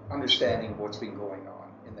better understanding of what's been going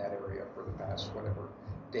on in that area for the past, whatever,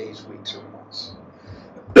 days, weeks, or months.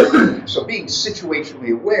 So being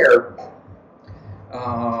situationally aware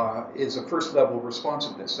is a first level of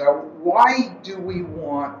responsiveness. Now, why do we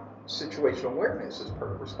want situational awareness as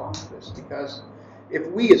part of responsiveness? Because if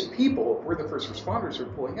we as people, if we're the first responders who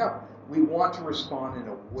are pulling up, we want to respond in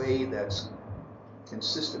a way that's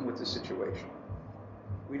consistent with the situation.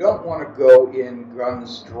 We don't want to go in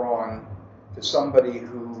guns drawn to somebody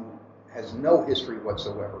who has no history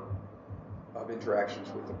whatsoever of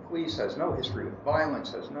interactions with the police, has no history of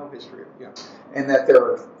violence, has no history of, and that there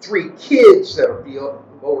are 3 kids that are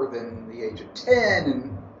lower than the age of 10,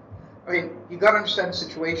 and I mean, you got to understand the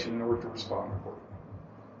situation in order to respond accordingly.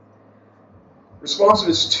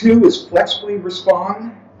 Responsiveness 2 is flexibly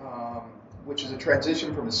respond. which is a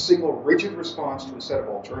transition from a single rigid response to a set of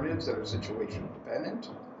alternatives that are situation dependent.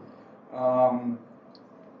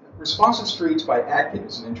 Responsive streets by Atkin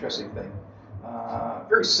is an interesting thing.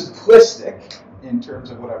 Very simplistic in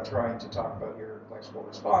terms of what I'm trying to talk about here, flexible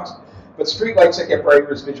response. But streetlights that get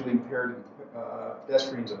brighter as visually impaired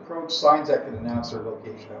pedestrians approach, signs that can announce their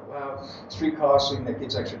location out loud, street crossing that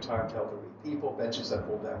gives extra time to elderly people, benches that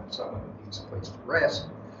pull down when someone needs a place to rest.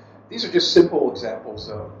 These are just simple examples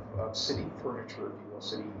of city furniture, if you will,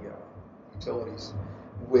 city utilities,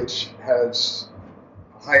 which has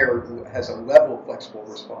a level of flexible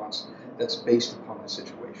response that's based upon the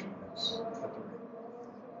situation that they're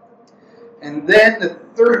in. And then the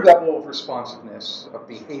third level of responsiveness of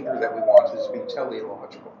behavior that we want is to be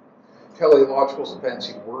teleological. Teleological is a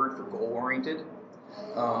fancy word for goal-oriented.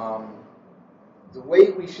 The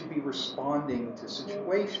way we should be responding to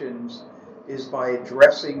situations is by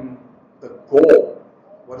addressing the goal.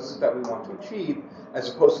 What is it that we want to achieve, as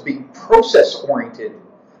opposed to being process-oriented,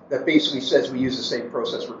 that basically says we use the same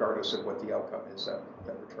process regardless of what the outcome is that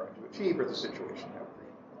we're trying to achieve or the situation that we're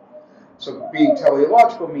in. So being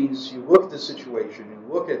teleological means you look at the situation,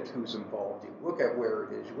 you look at who's involved, you look at where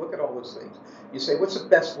it is, you look at all those things. You say, what's the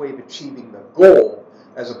best way of achieving the goal,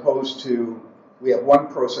 as opposed to we have one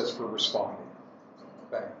process for responding.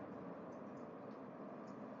 Bang.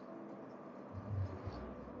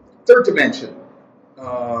 Third dimension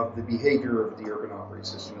of the behavior of the urban operating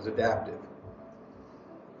system is adaptive.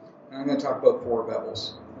 And I'm going to talk about 4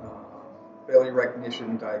 levels: failure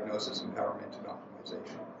recognition, diagnosis, empowerment, and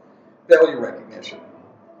optimization. Failure recognition.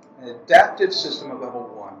 An adaptive system at level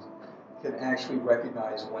 1 can actually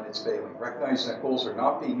recognize when it's failing, recognize that goals are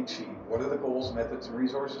not being achieved. What are the goals, methods, and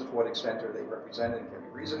resources? To what extent are they represented and can be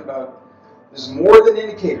reasoned about? This is more than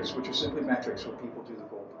indicators, which are simply metrics where people do the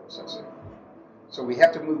goal processing. So we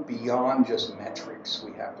have to move beyond just metrics.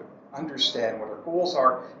 We have to understand what our goals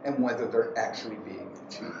are and whether they're actually being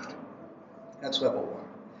achieved. That's level 1.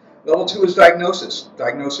 Level 2 is diagnosis,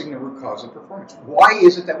 diagnosing the root cause of performance. Why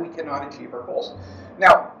is it that we cannot achieve our goals?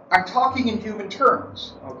 Now, I'm talking in human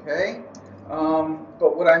terms, okay?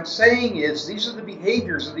 But what I'm saying is these are the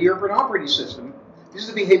behaviors of the urban operating system. These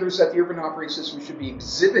are the behaviors that the urban operating system should be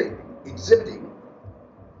exhibiting.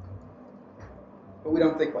 But we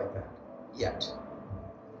don't think like that yet.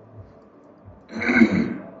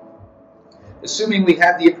 Assuming we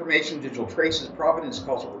have the information, digital traces, provenance,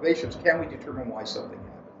 causal relations, can we determine why something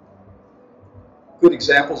happened? Good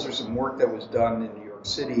examples are some work that was done in New York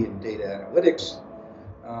City in data analytics.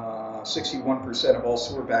 61% of all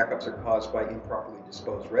sewer backups are caused by improperly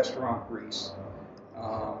disposed restaurant grease.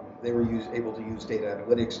 They were able to use data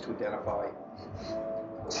analytics to identify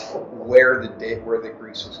where the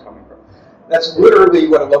grease was coming from. That's literally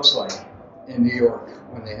what it looks like in New York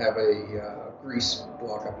when they have a grease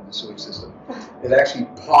block up in the sewage system. It actually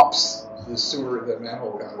pops the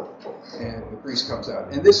manhole cover, and the grease comes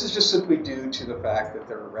out. And this is just simply due to the fact that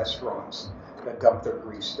there are restaurants that dump their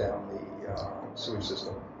grease down the sewage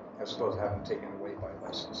system, as opposed to having it taken away by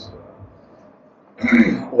licensed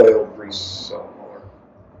oil, grease, hauler.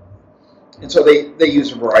 And so they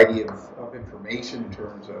use a variety of information in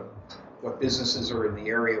terms of what businesses are in the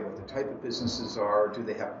area, what the type of businesses are, do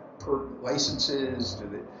they have licenses, do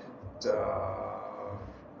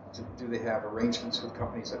they have arrangements with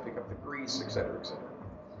companies that pick up the grease, et cetera, et cetera.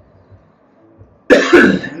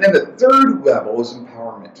 And then the third level is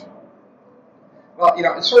empowerment. Well,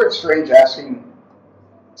 it's sort of strange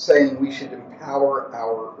saying we should empower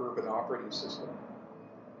our urban operating system,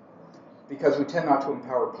 because we tend not to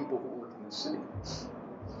empower people who work in the city.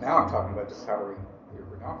 Now I'm talking about empowering the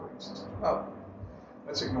urban operating system. Oh,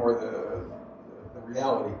 let's ignore the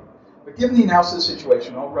reality. But given the analysis of the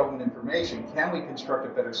situation, all relevant information, can we construct a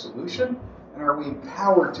better solution? And are we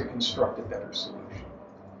empowered to construct a better solution?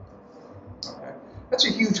 Okay, that's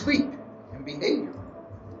a huge leap in behavior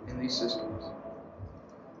in these systems.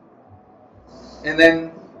 And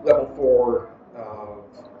then level 4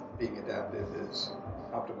 of being adaptive is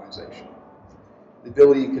optimization. The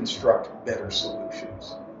ability to construct better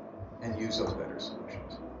solutions and use those better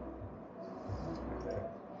solutions. Okay.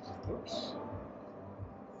 Oops.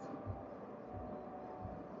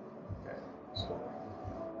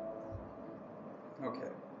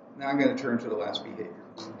 Okay, now I'm going to turn to the last behavior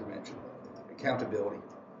dimension, accountability.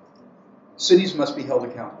 Cities must be held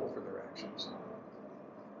accountable for their actions.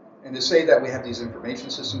 And to say that we have these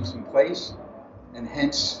information systems in place, and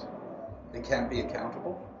hence they can't be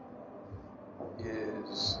accountable,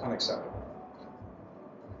 is unacceptable.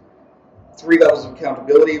 3 levels of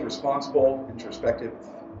accountability: responsible, introspective,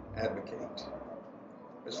 advocate.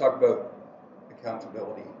 Let's talk about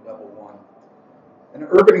accountability, level 1. An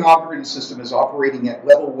urban operating system is operating at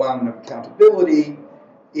level 1 of accountability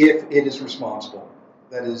if it is responsible.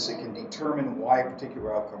 That is, it can determine why a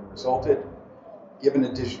particular outcome resulted, given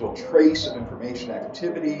a digital trace of information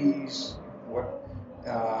activities.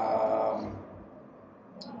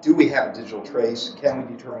 Do we have a digital trace? Can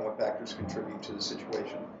we determine what factors contribute to the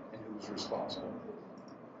situation and who's responsible?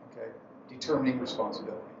 Okay, determining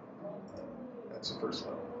responsibility. That's the first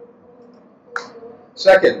level.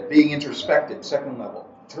 Second, being introspective, second level,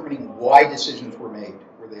 determining why decisions were made.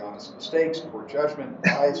 Were they honest mistakes, poor judgment,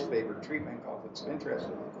 bias, favored treatment, conflicts of interest,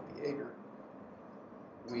 illegal behavior?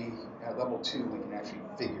 At level 2, we can actually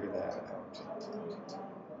figure that out.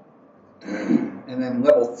 And then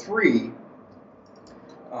level 3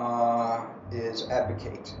 is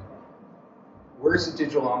advocate. Where's the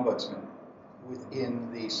digital ombudsman within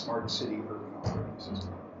the smart city urban operating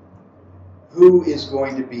system? Who is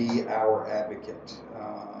going to be our advocate?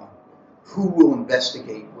 Who will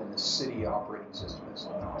investigate when the city operating system is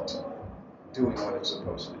not doing what it's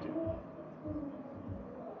supposed to do?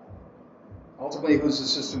 Ultimately, who's the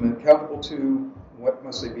system accountable to? What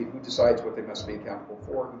must they be? Who decides what they must be accountable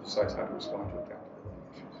for? Who decides how to respond to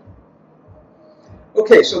accountability issues?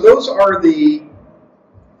 Okay, so those are the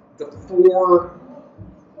 4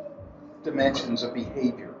 dimensions of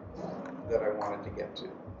behavior that I wanted to get to.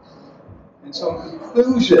 And so in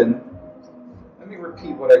conclusion, let me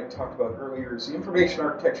repeat what I talked about earlier, is the information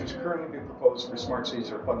architectures currently being proposed for smart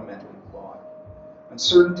cities are fundamentally flawed.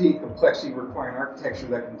 Uncertainty, complexity require an architecture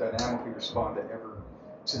that can dynamically respond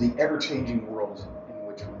to the ever-changing world in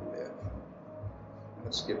which we live.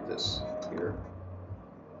 Let's skip this here.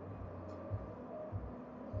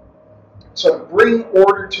 So to bring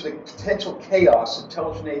order to the potential chaos,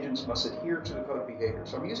 intelligent agents must adhere to the code of behavior.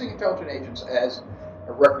 So I'm using intelligent agents as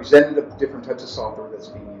a representative of different types of software that's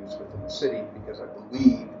being used within the city, because I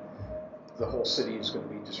believe the whole city is going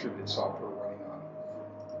to be distributed software running on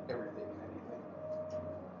everything and anything.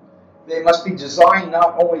 They must be designed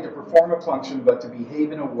not only to perform a function, but to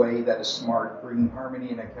behave in a way that is smart, bringing harmony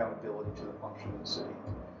and accountability to the function of the city.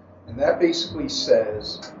 And that basically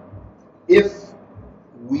says, if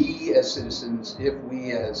we as citizens, if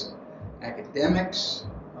we as academics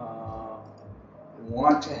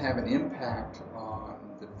want to have an impact on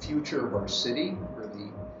the future of our city, or the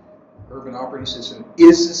urban operating system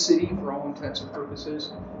is the city for all intents and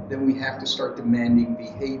purposes, then we have to start demanding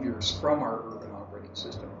behaviors from our urban operating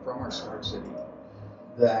system, from our smart city,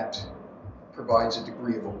 that provides a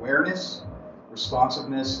degree of awareness,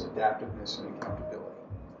 responsiveness, adaptiveness, and accountability.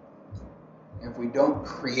 And if we don't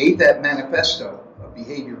create that manifesto of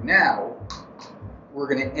behavior now, we're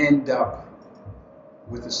going to end up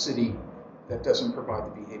with a city that doesn't provide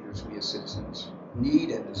the behaviors we as citizens need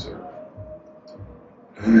and deserve.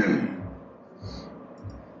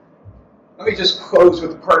 Let me just close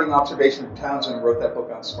with a parting observation from Townsend, who wrote that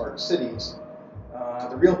book on smart cities.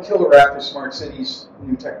 The real killer app for smart cities,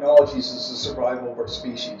 new technologies, is the survival of our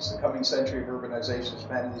species. The coming century of urbanization is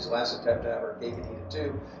humanity's last attempt to have our cake and eat it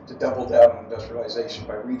too, to double down on industrialization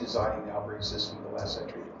by redesigning the operating system of the last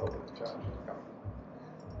century to cope with the challenges coming.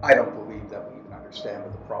 I don't believe that we even understand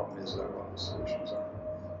what the problem is, let alone the solutions are.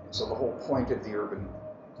 And so the whole point of the urban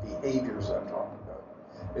behaviors I'm talking about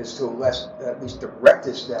is to at least direct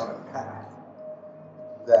us down a path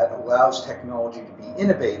that allows technology to be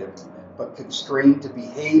innovative, but constrained to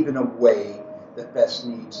behave in a way that best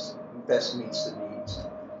meets the needs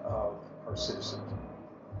of our citizens.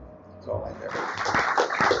 That's all I have.